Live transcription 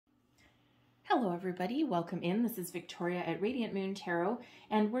Hello everybody, welcome in. This is Victoria at Radiant Moon Tarot,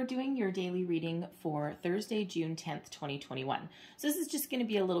 and we're doing your daily reading for Thursday, June 10th, 2021. So this is just going to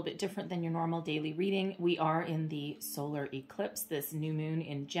be a little bit different than your normal daily reading. We are in the solar eclipse, this new moon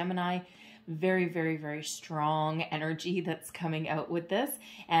in Gemini. Very, very, very strong energy that's coming out with this.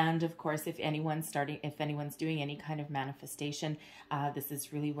 And of course, if anyone's doing any kind of manifestation, this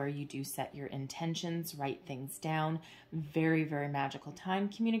is really where you do set your intentions, write things down. Very, very magical time.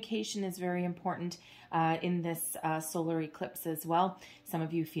 Communication is very important in this solar eclipse as well. Some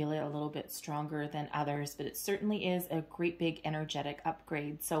of you feel it a little bit stronger than others, but it certainly is a great big energetic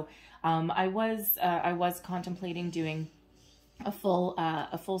upgrade. So I was contemplating doing a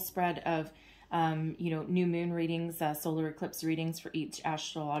full spread of new moon readings, solar eclipse readings for each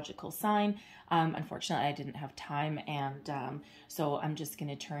astrological sign. Unfortunately, I didn't have time, and so I'm just going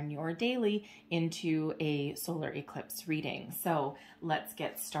to turn your daily into a solar eclipse reading. So let's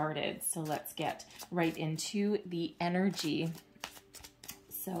get started. So let's get right into the energy.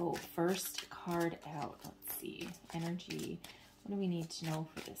 So first card out, let's see, energy. What do we need to know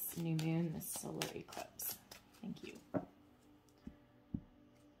for this new moon, this solar eclipse? Thank you.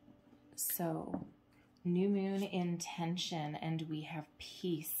 So, new moon intention, and we have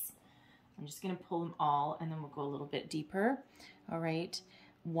peace. I'm just going to pull them all, and then we'll go a little bit deeper. All right.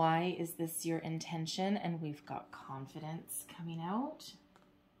 Why is this your intention? And we've got confidence coming out.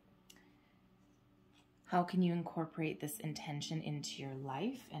 How can you incorporate this intention into your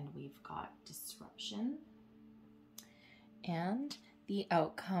life? And we've got disruption. And the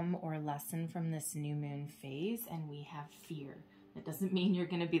outcome or lesson from this new moon phase, and we have fear. It doesn't mean you're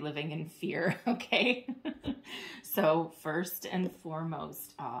going to be living in fear, okay? So first and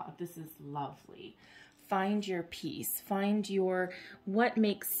foremost, this is lovely. Find your peace. Find what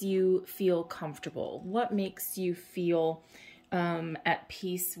makes you feel comfortable. What makes you feel at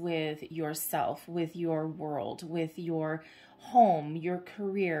peace with yourself, with your world, with your home, your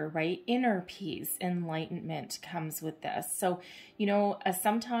career, right? Inner peace, enlightenment comes with this. So,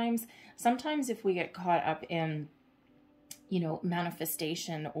 sometimes if we get caught up in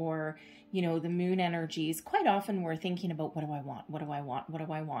manifestation or, the moon energies, quite often we're thinking about what do I want? What do I want? What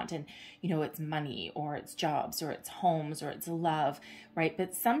do I want? And, it's money or it's jobs or it's homes or it's love, right?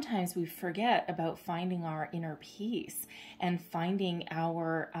 But sometimes we forget about finding our inner peace and finding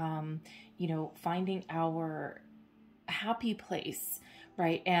our, finding our happy place,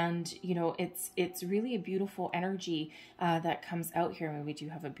 right? And, it's really a beautiful energy that comes out here. I mean, we do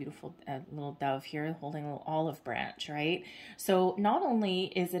have a beautiful little dove here holding a little olive branch, right? So not only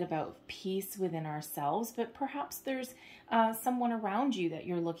is it about peace within ourselves, but perhaps there's someone around you that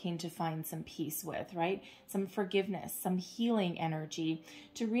you're looking to find some peace with, right? Some forgiveness, some healing energy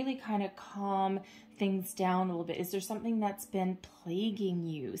to really kind of calm things down a little bit. Is there something that's been plaguing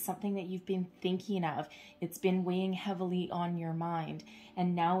you, something that you've been thinking of? It's been weighing heavily on your mind,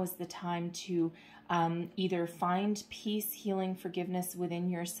 and now is the time to either find peace, healing, forgiveness within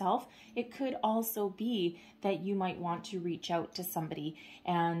yourself. It could also be that you might want to reach out to somebody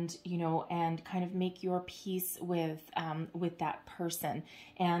and, and kind of make your peace with that person.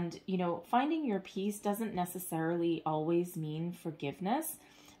 And, finding your peace doesn't necessarily always mean forgiveness.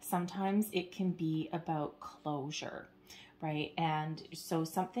 Sometimes it can be about closure, right? And so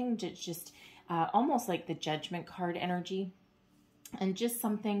something to just almost like the Judgment card energy, and just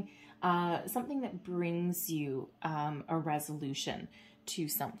something that brings you a resolution to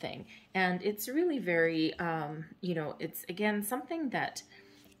something. And it's really very, it's again something that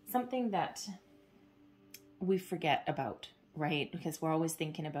we forget about, right? Because we're always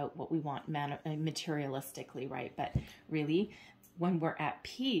thinking about what we want materialistically, right? But really, when we're at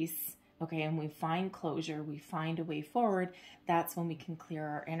peace, okay, and we find closure, we find a way forward, that's when we can clear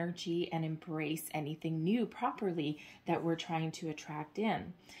our energy and embrace anything new properly that we're trying to attract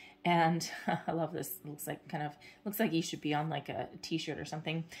in. And I love this. Looks like you should be on like a t-shirt or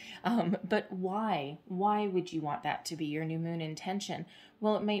something. But why would you want that to be your new moon intention?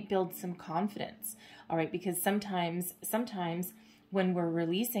 Well, it might build some confidence. All right. Because sometimes when we're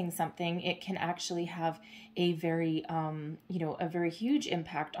releasing something, it can actually have a very, a very huge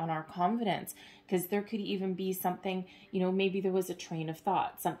impact on our confidence. Because there could even be something, maybe there was a train of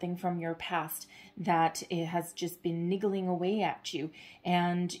thought, something from your past that it has just been niggling away at you.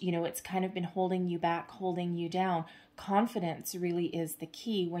 And, it's kind of been holding you back, holding you down, confidence really is the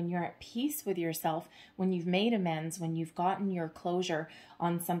key. When you're at peace with yourself, when you've made amends, when you've gotten your closure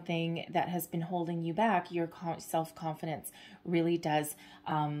on something that has been holding you back, your self-confidence really does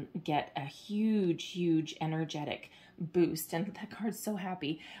get a huge energetic boost. And that card's so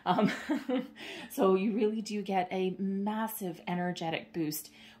happy. So you really do get a massive energetic boost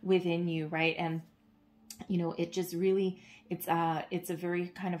within you, right? And you know, it just really, it's a very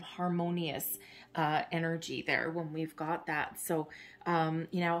kind of harmonious energy there when we've got that. So,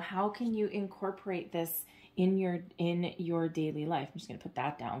 you know, how can you incorporate this in your daily life? I'm just going to put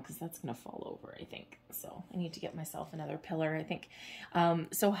that down because that's going to fall over, I think. So I need to get myself another pillar, I think.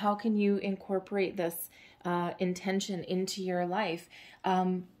 So how can you incorporate this intention into your life?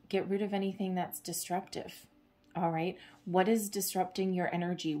 Get rid of anything that's disruptive. All right. What is disrupting your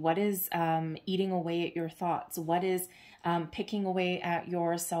energy? What is eating away at your thoughts? What is picking away at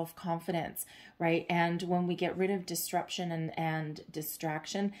your self-confidence, right? And when we get rid of disruption and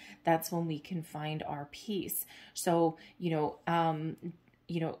distraction, that's when we can find our peace. So, you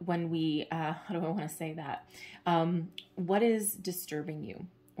know, when we, how do I want to say that? What is disturbing you?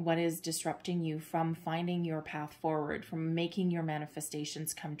 What is disrupting you from finding your path forward, from making your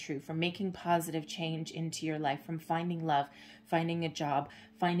manifestations come true, from making positive change into your life, from finding love, finding a job,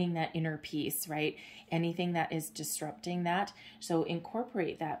 finding that inner peace, right? Anything that is disrupting that. So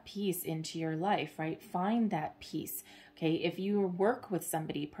incorporate that peace into your life, right? Find that peace. Okay. If you work with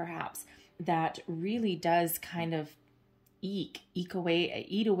somebody perhaps that really does kind of eat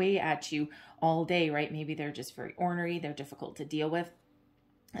away at you all day, right? Maybe they're just very ornery. They're difficult to deal with.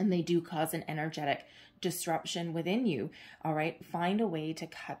 And they do cause an energetic disruption within you. All right. Find a way to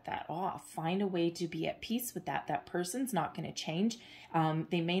cut that off. Find a way to be at peace with that. That person's not going to change.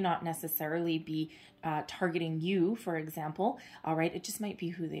 They may not necessarily be targeting you, for example. All right. It just might be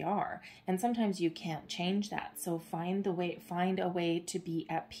who they are. And sometimes you can't change that. So find a way to be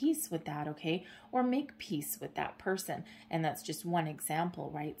at peace with that. Okay. Or make peace with that person. And that's just one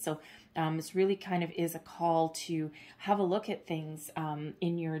example, right? So this really kind of is a call to have a look at things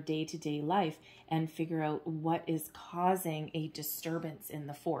in your day-to-day life and figure out what is causing a disturbance in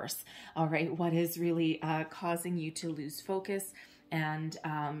the force. All right. What is really causing you to lose focus and,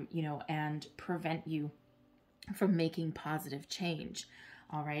 you know, and prevent you from making positive change.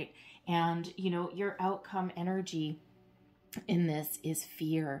 All right. And, you know, your outcome energy in this is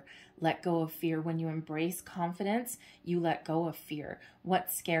fear. Let go of fear. When you embrace confidence, you let go of fear.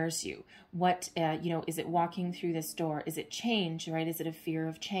 What scares you? What, you know, is it walking through this door? Is it change, right? Is it a fear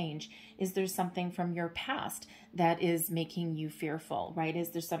of change? Is there something from your past that is making you fearful, right? Is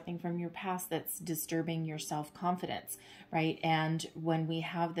there something from your past that's disturbing your self-confidence, right? And when we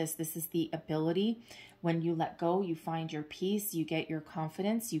have this, this is the ability. When you let go, you find your peace, you get your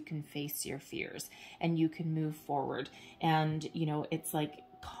confidence, you can face your fears and you can move forward. And, you know, it's like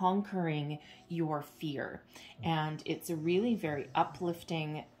conquering your fear. And it's a really very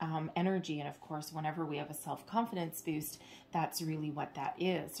uplifting energy. And of course, whenever we have a self-confidence boost, that's really what that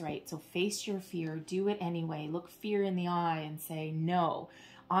is, right? So face your fear, do it anyway, look fear in the eye and say, no,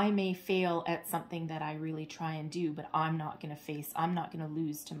 I may fail at something that I really try and do, but I'm not going to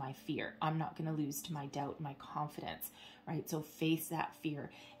lose to my fear. I'm not going to lose to my doubt, my confidence, right? So face that fear.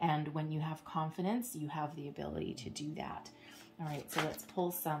 And when you have confidence, you have the ability to do that. All right, so let's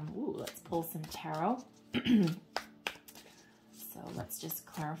pull some tarot. So let's just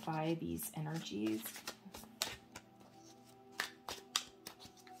clarify these energies.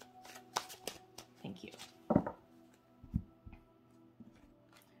 Thank you.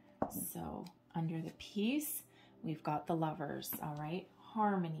 So under the peace, we've got the Lovers, all right?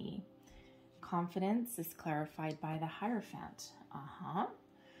 Harmony. Confidence is clarified by the Hierophant.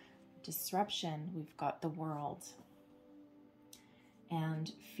 Disruption, we've got the World.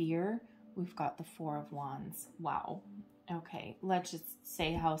 And fear, we've got the Four of Wands. Wow. Okay, let's just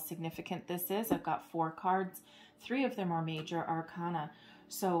say how significant this is. I've got 4 cards. 3 of them are major arcana.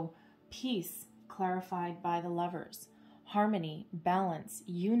 So peace, clarified by the Lovers. Harmony, balance,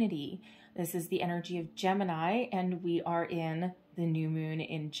 unity. This is the energy of Gemini, and we are in the new moon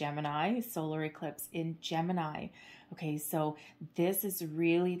in Gemini, solar eclipse in Gemini. Okay, so this is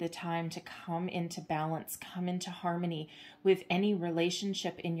really the time to come into balance, come into harmony with any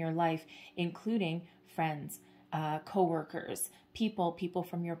relationship in your life, including friends, co-workers, people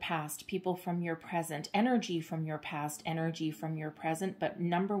from your past, people from your present, energy from your past, energy from your present. But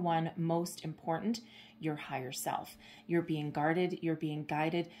number one, most important, your higher self. You're being guarded, you're being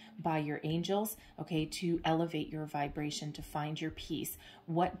guided by your angels, okay, to elevate your vibration, to find your peace.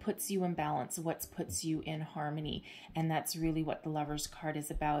 What puts you in balance? What puts you in harmony? And that's really what the Lovers card is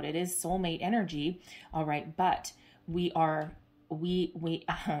about. It is soulmate energy, all right, but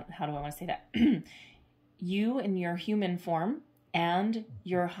how do I want to say that? You in your human form and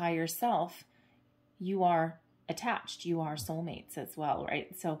your higher self, you are attached. You are soulmates as well,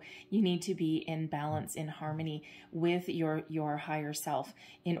 right? So you need to be in balance, in harmony with your higher self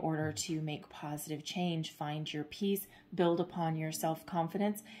in order to make positive change, find your peace, build upon your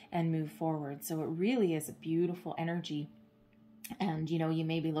self-confidence, and move forward. So it really is a beautiful energy. And, you know, you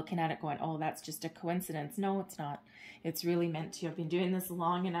may be looking at it going, oh, that's just a coincidence. No, it's not. It's really meant to. I've been doing this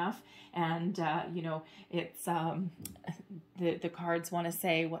long enough. And, you know, it's the cards want to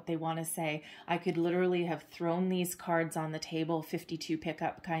say what they want to say. I could literally have thrown these cards on the table, 52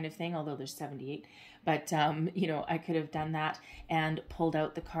 pickup kind of thing, although there's 78. But, you know, I could have done that and pulled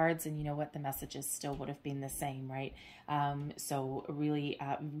out the cards, and you know what? The messages still would have been the same, right? So really,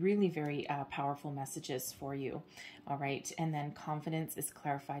 really very powerful messages for you. All right. And then confidence is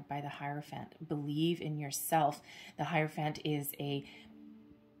clarified by the Hierophant. Believe in yourself. The Hierophant is a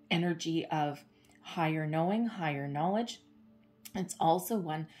energy of higher knowing, higher knowledge. It's also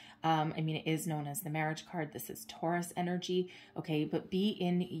one, I mean, it is known as the marriage card. This is Taurus energy. Okay. But be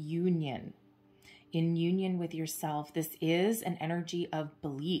in union with yourself. This is an energy of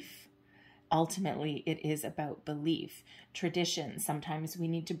belief. Ultimately, it is about belief. Tradition. Sometimes we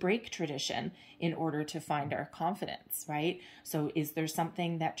need to break tradition in order to find our confidence, right? So is there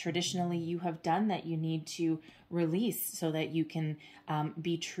something that traditionally you have done that you need to release so that you can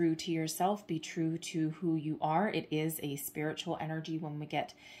be true to yourself, be true to who you are? It is a spiritual energy when we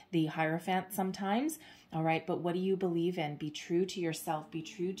get the Hierophant sometimes. All right, but what do you believe in? Be true to yourself, be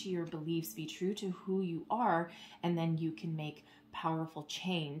true to your beliefs, be true to who you are, and then you can make powerful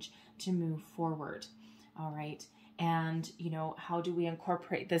change to move forward. All right. And, you know, how do we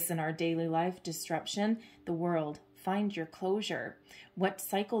incorporate this in our daily life? Disruption, the world. Find your closure. What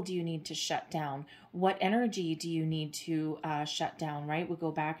cycle do you need to shut down? What energy do you need to shut down, right? We'll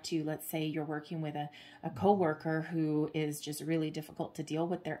go back to, let's say you're working with a coworker who is just really difficult to deal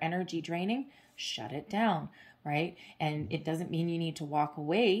with, their energy draining. Shut it down, right? And it doesn't mean you need to walk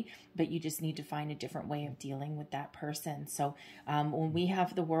away, but you just need to find a different way of dealing with that person. So when we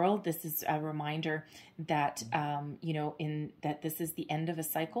have the world, this is a reminder that, you know, that this is the end of a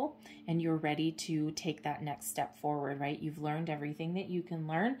cycle and you're ready to take that next step forward, right? You've learned everything that you can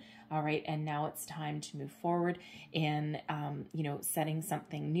learn. All right. And now it's time to move forward in, you know, setting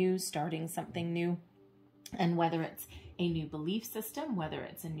something new, starting something new. And whether it's a new belief system, whether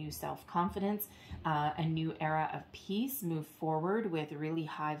it's a new self-confidence, a new era of peace, move forward with really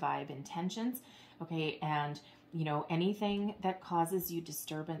high vibe intentions. Okay. And, you know, anything that causes you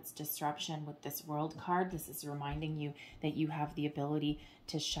disturbance, disruption with this world card, this is reminding you that you have the ability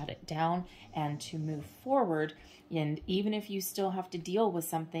to shut it down and to move forward. And even if you still have to deal with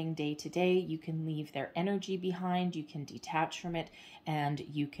something day to day, you can leave their energy behind, you can detach from it, and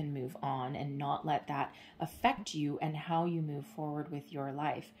you can move on and not let that affect you and how you move forward with your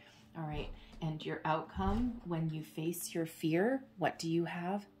life. All right. And your outcome when you face your fear, what do you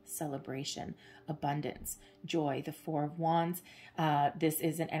have? Celebration, abundance, joy, the Four of Wands. This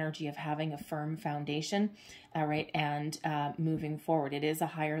is an energy of having a firm foundation, all right, and moving forward. It is a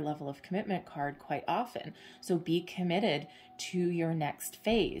higher level of commitment card quite often. So be committed to your next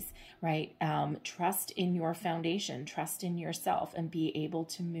phase, right? Trust in your foundation, trust in yourself, and be able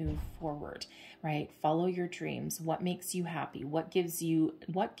to move forward, right? Follow your dreams. What makes you happy? What gives you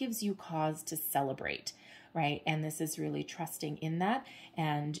cause to celebrate? Right. And this is really trusting in that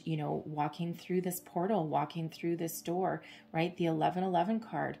and, you know, walking through this portal, walking through this door, right? The 1111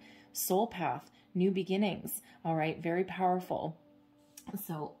 card, soul path, new beginnings. All right. Very powerful.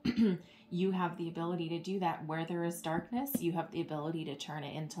 So you have the ability to do that. Where there is darkness, you have the ability to turn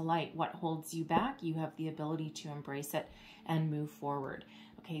it into light. What holds you back, you have the ability to embrace it and move forward.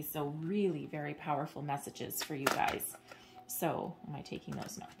 Okay. So really very powerful messages for you guys. So am I taking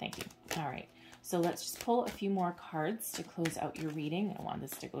those? No, thank you. All right. So let's just pull a few more cards to close out your reading. I don't want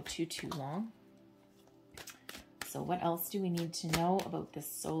this to go too long. So what else do we need to know about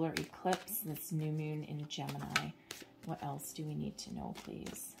this solar eclipse, this new moon in Gemini? What else do we need to know,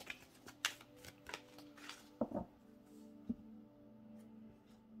 please?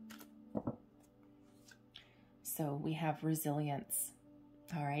 So we have resilience.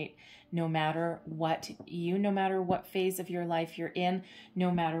 All right. No matter what phase of your life you're in, no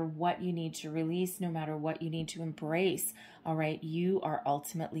matter what you need to release, no matter what you need to embrace, All right. You are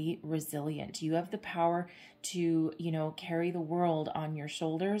ultimately resilient. You have the power to, you know, carry the world on your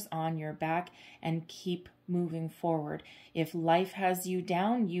shoulders, on your back, and keep moving forward. If life has you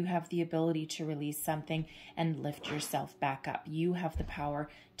down, you have the ability to release something and lift yourself back up. You have the power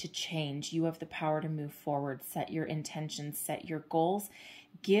to change. You have the power to move forward. Set your intentions, set your goals.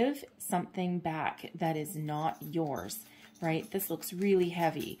 Give something back that is not yours. Right? This looks really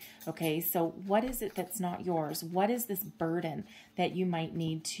heavy. Okay, so what is it that's not yours? What is this burden that you might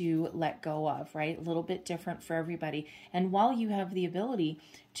need to let go of, right? A little bit different for everybody. And while you have the ability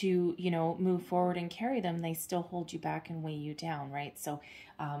to, you know, move forward and carry them, they still hold you back and weigh you down, right? So,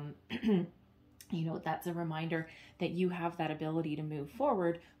 you know, that's a reminder that you have that ability to move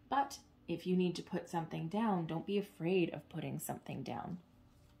forward. But if you need to put something down, don't be afraid of putting something down.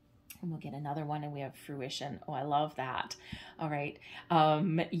 And we'll get another one, and we have fruition. Oh, I love that. All right.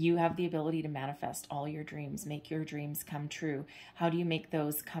 You have the ability to manifest all your dreams, make your dreams come true. How do you make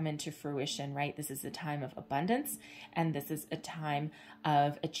those come into fruition, right? This is a time of abundance, and this is a time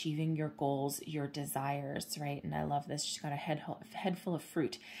of achieving your goals, your desires, right? And I love this. She's got a head full of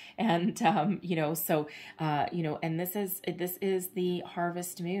fruit. And, you know, so, you know, and this is the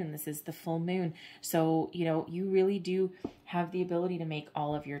harvest moon. This is the full moon. So, you know, you really do have the ability to make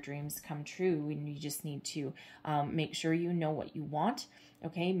all of your dreams come true. And you just need to make sure you know what you want.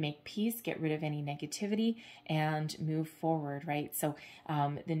 Okay, make peace, get rid of any negativity, and move forward, right? So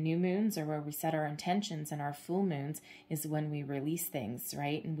the new moons are where we set our intentions, and our full moons is when we release things,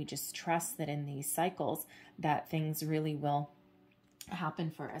 right? And we just trust that in these cycles that things really will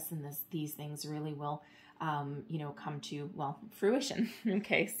happen for us, and these things really will you know, come to, well, fruition.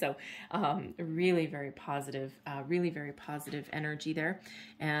 Okay, so really very positive energy there.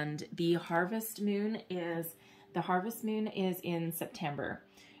 And the harvest moon is in September.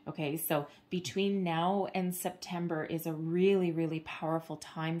 Okay, so between now and September is a really, really powerful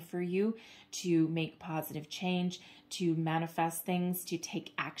time for you to make positive change, to manifest things, to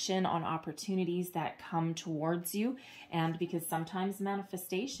take action on opportunities that come towards you. And because sometimes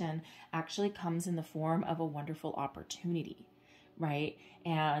manifestation actually comes in the form of a wonderful opportunity, right?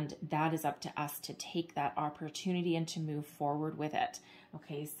 And that is up to us to take that opportunity and to move forward with it.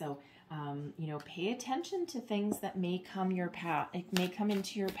 Okay, so you know, pay attention to things that may come your path. It may come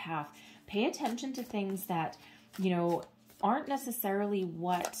into your path. Pay attention to things that, you know, aren't necessarily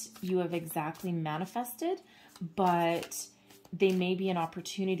what you have exactly manifested, but they may be an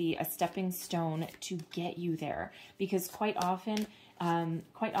opportunity, a stepping stone to get you there. Because quite often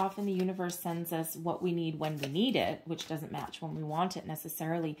the universe sends us what we need when we need it, which doesn't match when we want it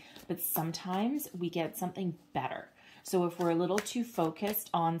necessarily. But sometimes we get something better. So if we're a little too focused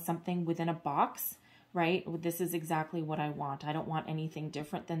on something within a box, right? This is exactly what I want. I don't want anything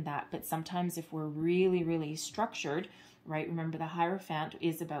different than that. But sometimes if we're really, really structured, right? Remember, the Hierophant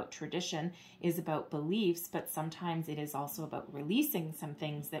is about tradition, is about beliefs, but sometimes it is also about releasing some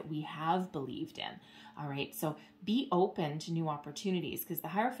things that we have believed in. All right. So be open to new opportunities, because the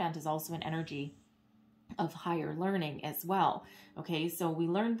Hierophant is also an energy of higher learning as well. Okay, so we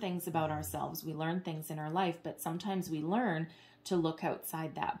learn things about ourselves, we learn things in our life, but sometimes we learn to look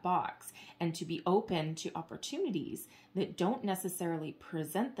outside that box and to be open to opportunities that don't necessarily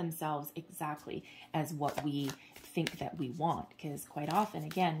present themselves exactly as what we think that we want, because quite often,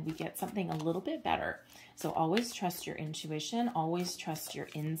 again, we get something a little bit better. So always trust your intuition, always trust your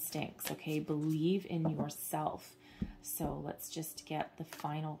instincts, okay? Believe in yourself. So let's just get the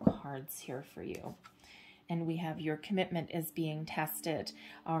final cards here for you. And we have your commitment is being tested.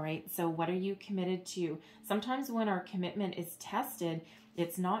 All right, so what are you committed to? Sometimes when our commitment is tested,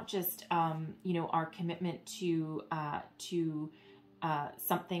 it's not just, you know, our commitment to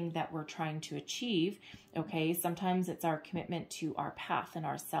something that we're trying to achieve. Okay, sometimes it's our commitment to our path and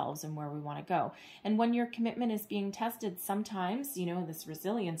ourselves and where we want to go. And when your commitment is being tested, sometimes, you know, this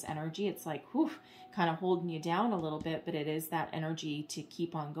resilience energy, it's like, whew, kind of holding you down a little bit, but it is that energy to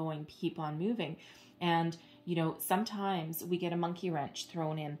keep on going, keep on moving. And, you know, sometimes we get a monkey wrench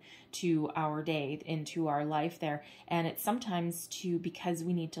thrown in to our day, into our life there. And it's sometimes because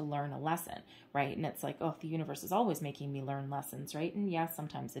we need to learn a lesson, right? And it's like, oh, the universe is always making me learn lessons, right? And yeah,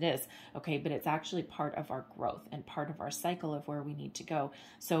 sometimes it is. Okay, but it's actually part of our growth and part of our cycle of where we need to go.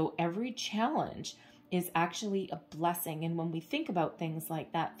 So every challenge is actually a blessing. And when we think about things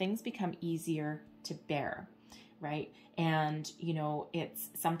like that, things become easier to bear, right? And, you know, it's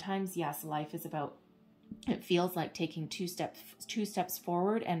sometimes, yes, life is about it feels like taking two steps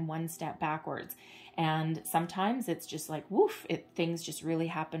forward and one step backwards. And sometimes it's just like, woof, things just really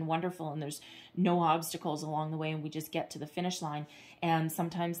happen wonderful and there's no obstacles along the way and we just get to the finish line. And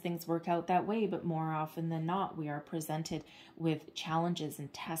sometimes things work out that way, but more often than not, we are presented with challenges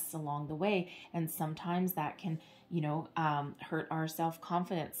and tests along the way. And sometimes that can, hurt our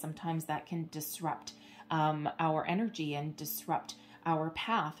self-confidence. Sometimes that can disrupt our energy and disrupt our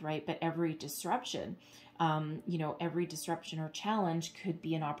path, right? But every disruption, every disruption or challenge could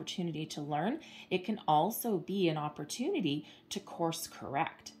be an opportunity to learn. It can also be an opportunity to course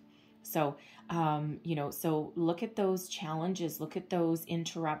correct. So, so look at those challenges, look at those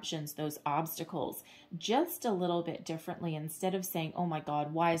interruptions, those obstacles just a little bit differently. Instead of saying, oh my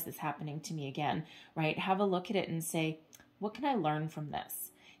God, why is this happening to me again, right? Have a look at it and say, what can I learn from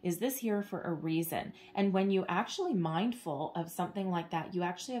this? Is this here for a reason? And when you actually mindful of something like that, you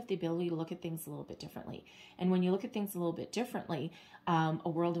actually have the ability to look at things a little bit differently. And when you look at things a little bit differently, a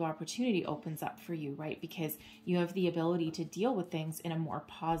world of opportunity opens up for you, right? Because you have the ability to deal with things in a more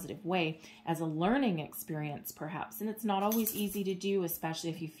positive way as a learning experience, perhaps. And it's not always easy to do, especially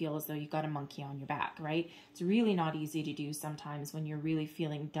if you feel as though you've got a monkey on your back, right? It's really not easy to do sometimes when you're really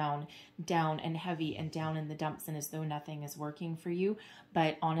feeling down and heavy and down in the dumps and as though nothing is working for you.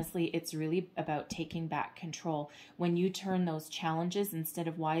 But honestly, it's really about taking back control. When you turn those challenges, instead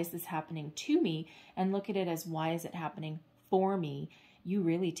of why is this happening to me, and look at it as why is it happening for me, you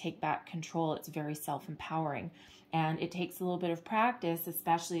really take back control. It's very self-empowering. And it takes a little bit of practice,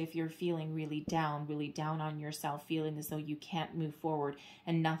 especially if you're feeling really down on yourself, feeling as though you can't move forward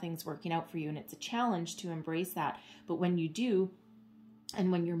and nothing's working out for you. And it's a challenge to embrace that. But when you do, and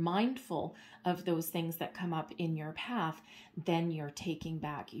when you're mindful of those things that come up in your path, then you're taking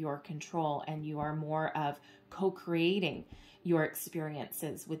back your control and you are more of co-creating your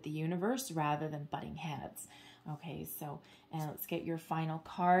experiences with the universe rather than butting heads. Okay, so and let's get your final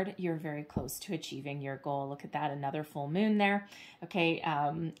card. You're very close to achieving your goal. Look at that, another full moon there. Okay,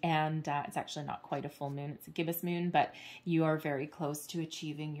 it's actually not quite a full moon. It's a gibbous moon, but you are very close to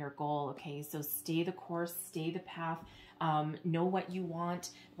achieving your goal. Okay, so stay the course, stay the path. Know what you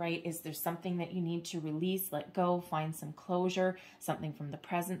want, right? Is there something that you need to release, let go, find some closure, something from the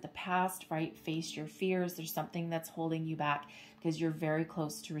present, the past, right? Face your fears. There's something that's holding you back because you're very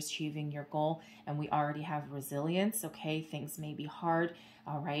close to achieving your goal. And we already have resilience. Okay. Things may be hard.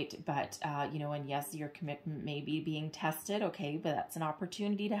 All right. But, and yes, your commitment may be being tested. Okay. But that's an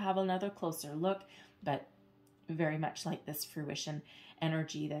opportunity to have another closer look, but very much like this fruition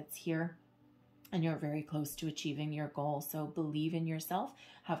energy that's here. And you're very close to achieving your goal. So believe in yourself,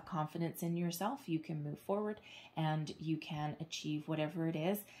 have confidence in yourself. You can move forward and you can achieve whatever it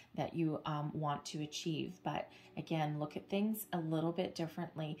is that you want to achieve. But again, look at things a little bit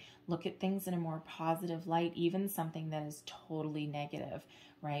differently. Look at things in a more positive light, even something that is totally negative,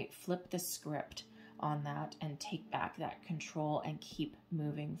 right? Flip the script on that and take back that control and keep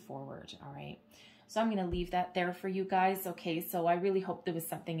moving forward. All right. So I'm going to leave that there for you guys. Okay, so I really hope there was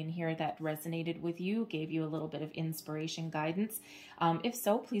something in here that resonated with you, gave you a little bit of inspiration, guidance. If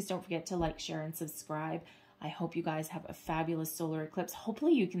so, please don't forget to like, share, and subscribe. I hope you guys have a fabulous solar eclipse.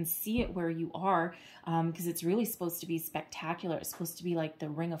 Hopefully you can see it where you are because it's really supposed to be spectacular. It's supposed to be like the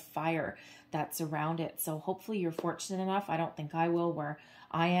ring of fire that's around it. So hopefully you're fortunate enough. I don't think I will where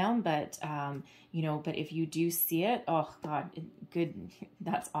I am, but, but if you do see it, oh God, good.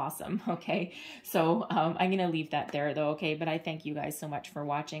 That's awesome. Okay. So I'm going to leave that there though. Okay. But I thank you guys so much for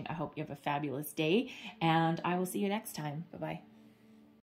watching. I hope you have a fabulous day and I will see you next time. Bye-bye.